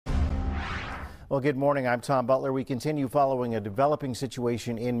Well, good morning. I'm Tom Butler. We continue following a developing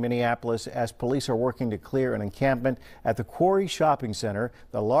situation in Minneapolis as police are working to clear an encampment at the Quarry shopping center.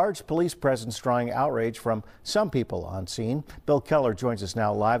 The large police presence drawing outrage from some people on scene. Bill Keller joins us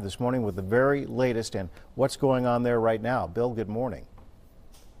now live this morning with the very latest and what's going on there right now. Bill, good morning.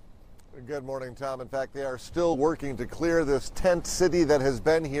 Good morning, Tom. In fact, they are still working to clear this tent city that has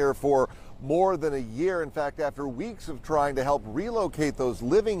been here for more than a year. In fact, after weeks of trying to help relocate those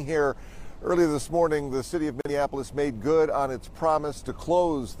living here, earlier this morning, the city of Minneapolis made good on its promise to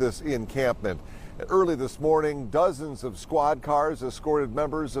close this encampment. Early this morning, dozens of squad cars escorted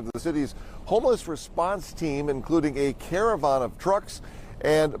members of the city's homeless response team, including a caravan of trucks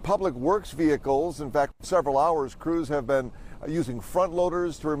and public works vehicles. In fact, for several hours, crews have been using front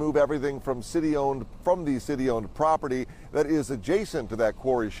loaders to remove everything from the city-owned property that is adjacent to that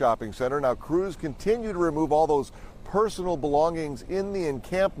Quarry shopping center. Now, crews continue to remove all those personal belongings in the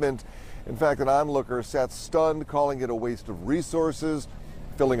encampment. In fact, an onlooker sat stunned, calling it a waste of resources,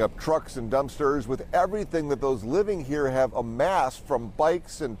 filling up trucks and dumpsters with everything that those living here have amassed, from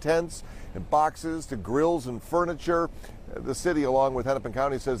bikes and tents and boxes to grills and furniture. The city, along with Hennepin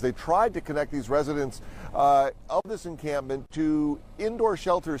County, says they tried to connect these residents of this encampment to indoor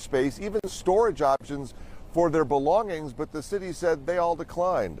shelter space, even storage options for their belongings, but the city said they all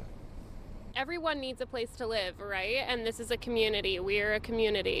declined. Everyone needs a place to live, right? And this is a community. We're a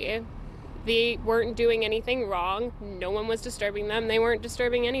community. They weren't doing anything wrong. No one was disturbing them. They weren't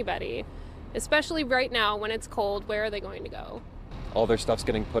disturbing anybody. Especially right now when it's cold, where are they going to go? All their stuff's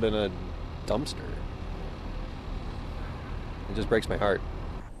getting put in a dumpster. It just breaks my heart.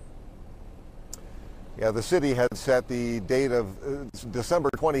 Yeah, the city had set the date of December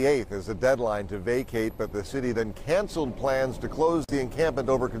 28th as a deadline to vacate, but the city then canceled plans to close the encampment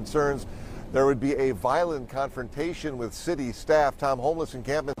over concerns there would be a violent confrontation with city staff. Tom, homeless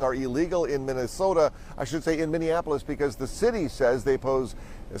encampments are illegal in Minnesota, I should say in Minneapolis, because the city says they pose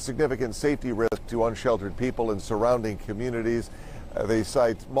a significant safety risk to unsheltered people in surrounding communities. They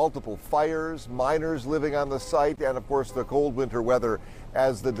cite multiple fires, minors living on the site, and of course the cold winter weather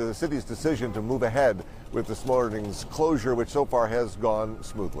as the city's decision to move ahead with this morning's closure, which so far has gone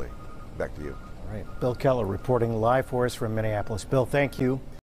smoothly. Back to you. All right. Bill Keller reporting live for us from Minneapolis. Bill, thank you.